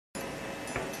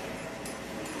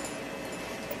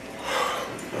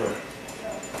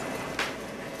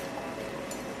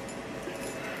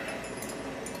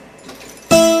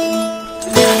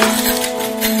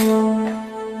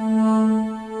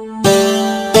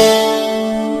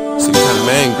the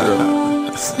main girl.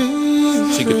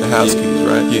 She get the house keys,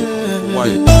 right? Yeah.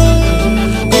 White. Yeah,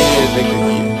 nigga,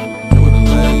 yeah.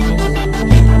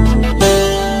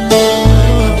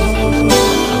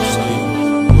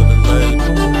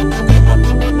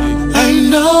 Ain't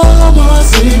no more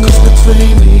secrets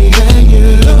between me and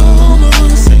you. No more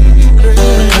secrets.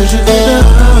 Cause you got the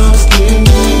house keys.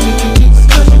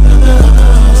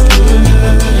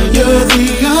 You're the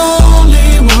only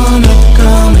one I'm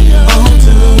coming home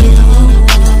to.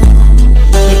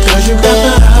 Because you got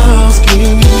the house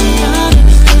keys.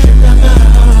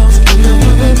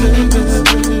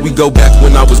 We go back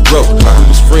when I was broke. We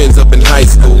was friends up in high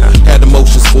school. Had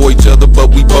emotions for each other, but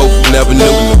we both never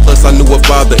knew. Plus I knew her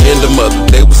father and her mother,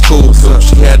 they was cool. So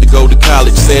she had to go to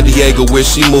college, San Diego, where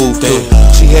she moved to.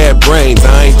 She had brains,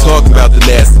 I ain't talking about the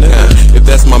nasty kind. If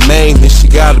that's my main, then she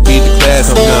gotta be the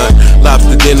classy kind.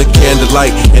 Lobster dinner,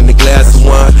 candlelight, and the glass of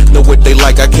wine. Know what they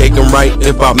like, I cake them right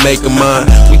if I make them mine.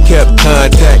 We kept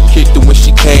contact, kicked her when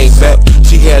she came back.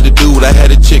 She had a dude, I had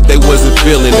a chick, they wasn't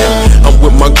feeling that. I'm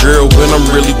with my girl when I'm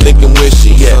really thinking where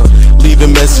she at.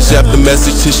 Leaving message after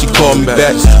message till she call me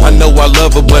back. I know I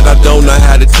love her, but I don't know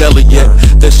how to tell her yet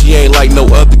that she ain't like no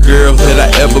other girl that I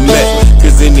ever met.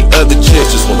 Cause any other chick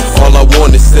just wanna, all I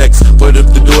want is sex. But if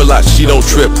the door locked, she don't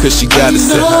trip cause she got it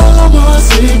set. No more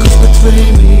secrets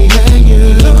between me and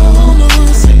you. No more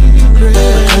secrets.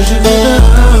 Cause you got the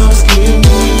house keys.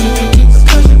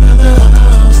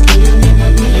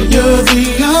 You're the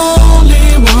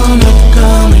only one I'm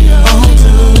coming home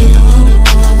to.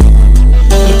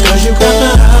 Because you got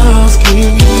the house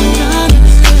keys.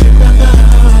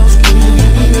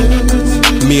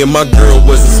 Me and my girl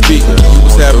wasn't speaking, we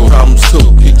was having problems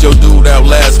too. Kicked your dude out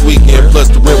last weekend, plus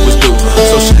the rent was due.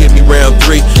 So she hit me round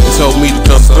 3 and told me to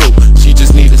come through. She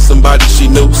just needed somebody she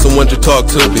knew, someone to talk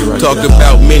to. Talked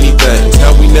about many things,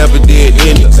 how we never did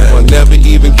anything. I never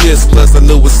even kissed, plus I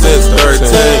knew her since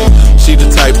 13. She the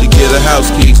type to get her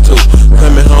house keys too.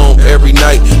 Coming home every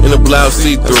night in a blouse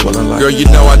see-through. Girl, you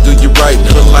know I do you right,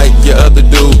 unlike your other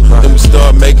dude. Then we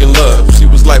start making love, she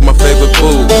was like my favorite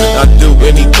food. I'd do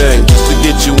anything just to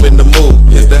get you in the mood.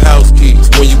 It's the house keys,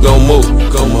 when you gon' move,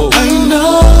 go move. Ain't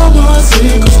no more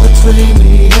secrets between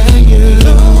me and you.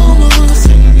 No more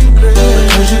secrets.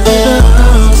 Cause you got the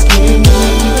house keys.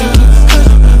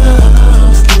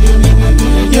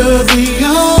 You're the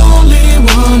only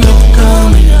one I'm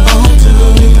coming home to.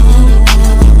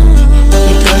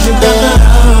 Because you got the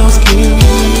house keys.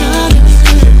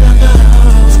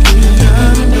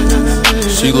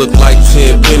 She looked like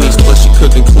 10 pennies, plus she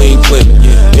cook and clean plenty.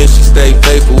 And she stay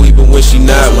faithful even when she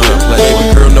not with.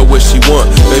 Baby girl know what she want,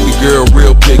 baby girl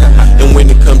real picky. And when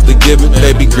it comes to giving,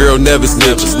 baby girl never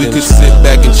snitches. We could sit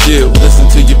back and chill, listen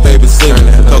to your favorite singer,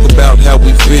 talk about how we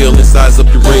feel and size up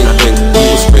your ring finger. We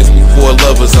was friends before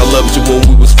lovers, I loved you when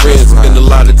we was friends. Spend a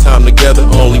lot of time together,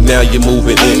 only now you're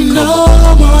moving in. Ain't no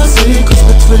more secrets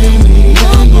between me